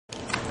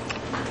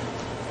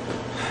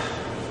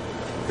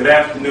Good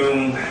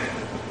afternoon,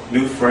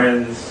 new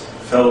friends,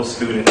 fellow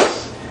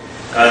students.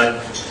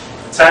 The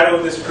title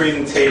of this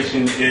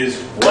presentation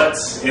is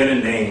What's in a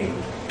Name?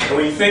 And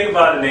when you think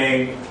about a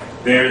name,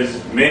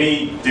 there's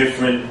many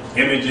different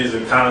images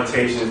or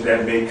connotations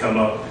that may come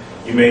up.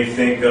 You may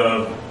think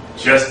of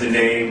just a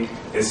name.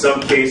 In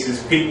some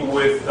cases, people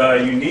with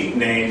unique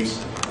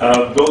names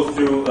go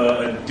through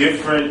a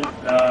different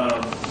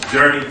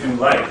journey through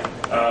life.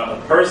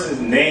 A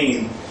person's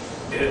name,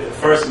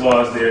 first of all,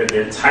 is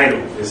their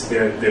title, it's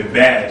their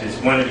badge. It's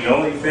one of the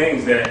only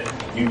things that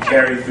you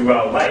carry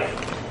throughout life.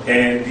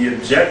 And the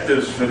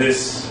objectives for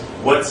this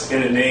What's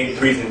in a Name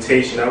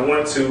presentation, I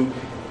want to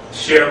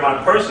share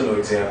my personal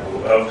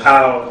example of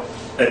how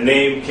a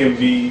name can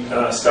be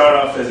start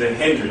off as a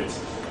hindrance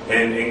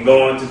and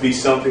go on to be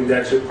something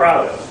that you're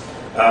proud of.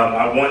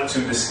 I want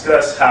to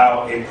discuss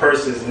how a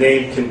person's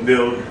name can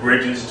build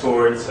bridges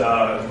towards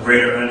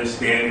greater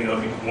understanding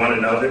of one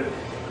another,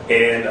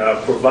 and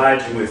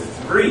provide you with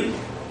 3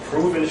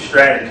 proven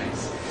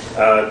strategies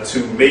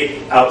to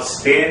make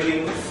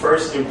outstanding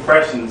first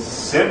impressions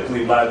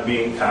simply by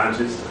being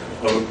conscious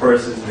of a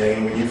person's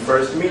name when you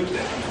first meet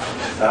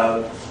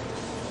them.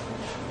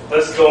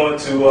 Let's go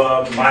into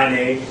my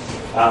name.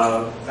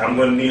 I'm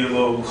going to need a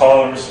little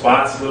call and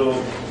response, a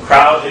little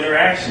crowd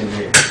interaction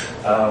here.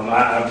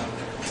 I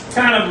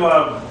kind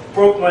of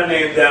broke my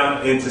name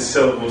down into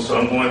syllables, so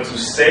I'm going to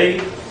say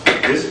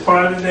this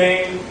part of the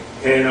name,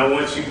 and I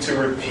want you to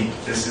repeat.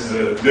 This is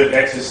a good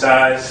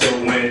exercise, so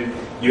when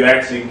you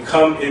actually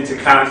come into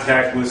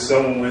contact with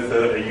someone with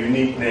a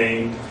unique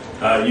name,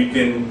 you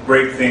can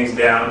break things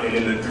down. And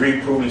in the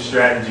 3 proven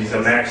strategies,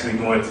 I'm actually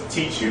going to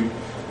teach you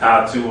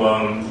how to,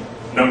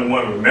 number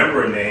 1,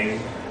 remember a name,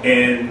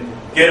 and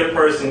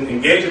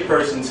engage a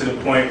person to the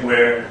point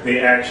where they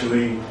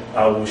actually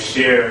will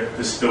share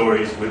the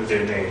stories with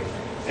their name,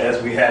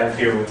 as we have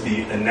here with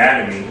the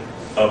anatomy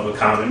of a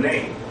common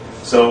name.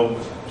 So,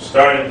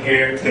 starting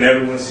here, can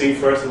everyone see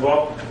first of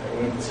all?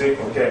 Everyone can see?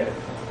 Okay.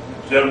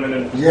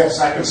 Gentlemen? Yes,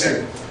 I can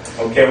see.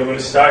 Okay, we're going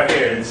to start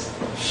here. It's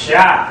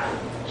Sha.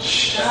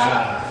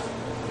 Sha.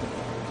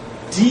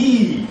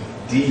 D.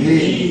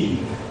 D.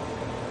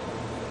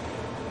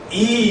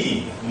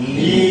 E.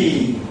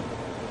 E.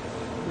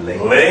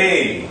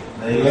 Lay.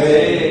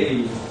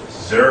 Lay.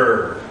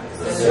 Zer.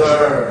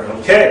 Sir.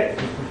 Okay.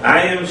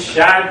 I am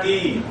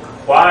Shadi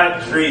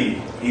Quadri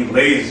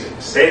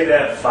Eleazer. Say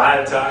that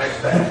 5 times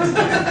fast.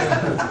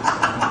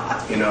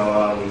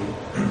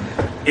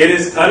 It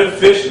is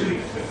unofficially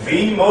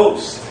the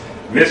most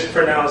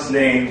mispronounced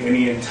name in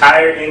the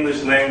entire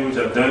English language.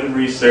 I've done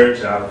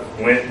research. I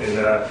went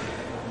and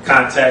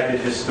contacted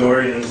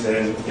historians,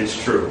 and it's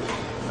true.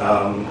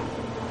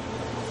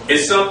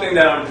 It's something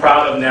that I'm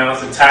proud of now.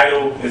 The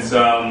title is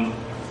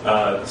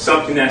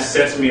something that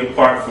sets me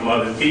apart from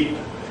other people.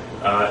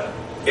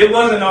 It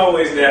wasn't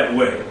always that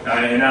way,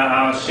 and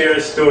I'll share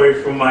a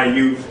story from my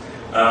youth.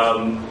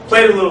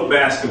 Played a little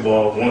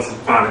basketball once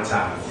upon a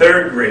time,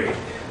 3rd grade.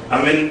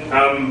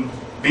 I'm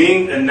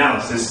being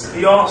announced. It's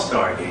the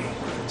All-Star game.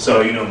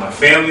 So, my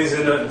family's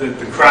in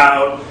the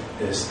crowd.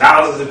 There's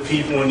thousands of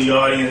people in the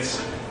audience.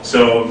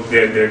 So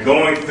they're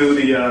going through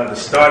the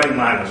starting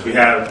lineups. We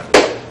have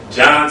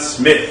John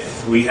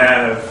Smith. We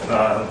have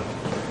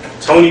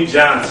Tony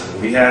Johnson.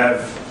 We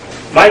have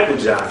Michael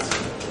Johnson.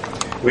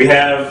 We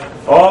have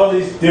all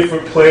these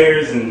different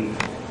players and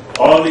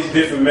all these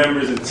different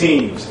members of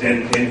teams.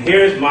 And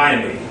here's my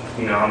name.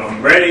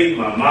 I'm ready.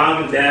 My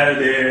mom and dad are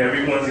there.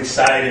 Everyone's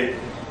excited.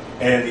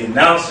 And the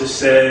announcer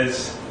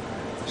says,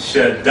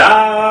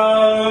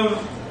 Shadav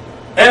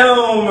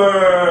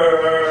Elmer.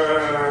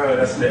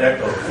 That's the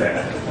echo of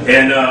that.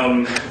 And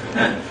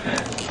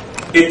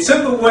it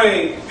took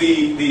away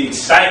the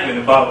excitement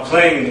about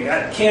playing.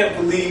 I can't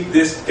believe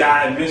this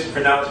guy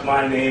mispronounced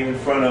my name in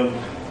front of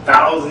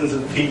thousands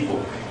of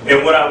people.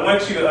 And what I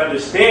want you to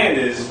understand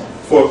is,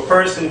 for a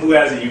person who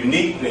has a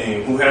unique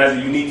name, who has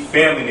a unique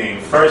family name,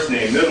 first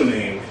name, middle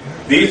name,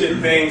 these are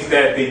things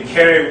that they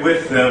carry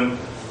with them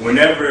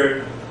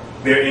whenever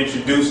they're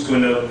introduced to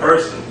another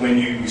person. When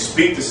you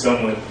speak to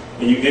someone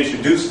and you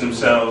introduce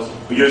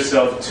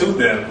yourself to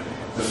them,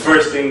 the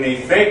first thing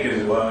they think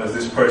is, well, is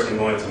this person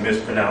going to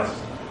mispronounce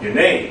your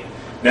name?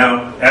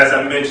 Now, as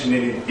I mentioned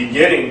in the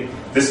beginning,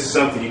 this is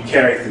something you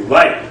carry through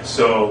life.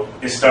 So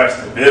it starts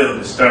to build,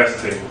 it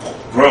starts to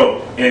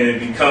grow, and it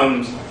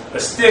becomes a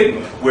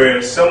stigma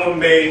where someone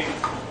may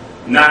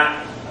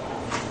not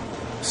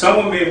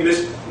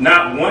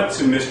want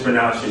to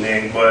mispronounce your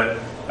name, but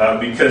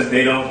because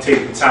they don't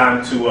take the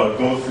time to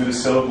go through the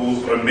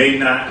syllables, or may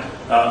not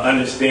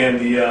understand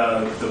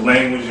the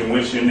language in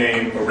which your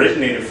name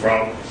originated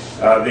from,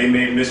 they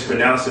may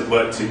mispronounce it.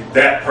 But to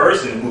that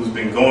person who's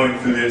been going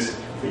through this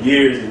for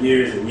years and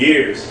years and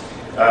years,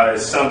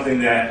 it's something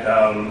that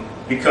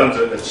becomes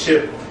a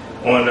chip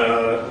on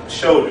a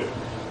shoulder.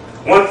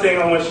 One thing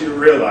I want you to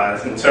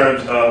realize in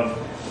terms of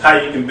how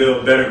you can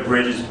build better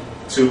bridges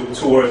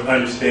towards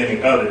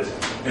understanding others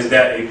is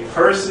that a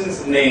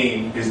person's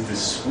name is the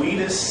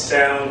sweetest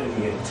sound in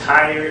the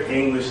entire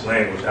English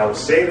language. I will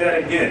say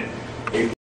that again.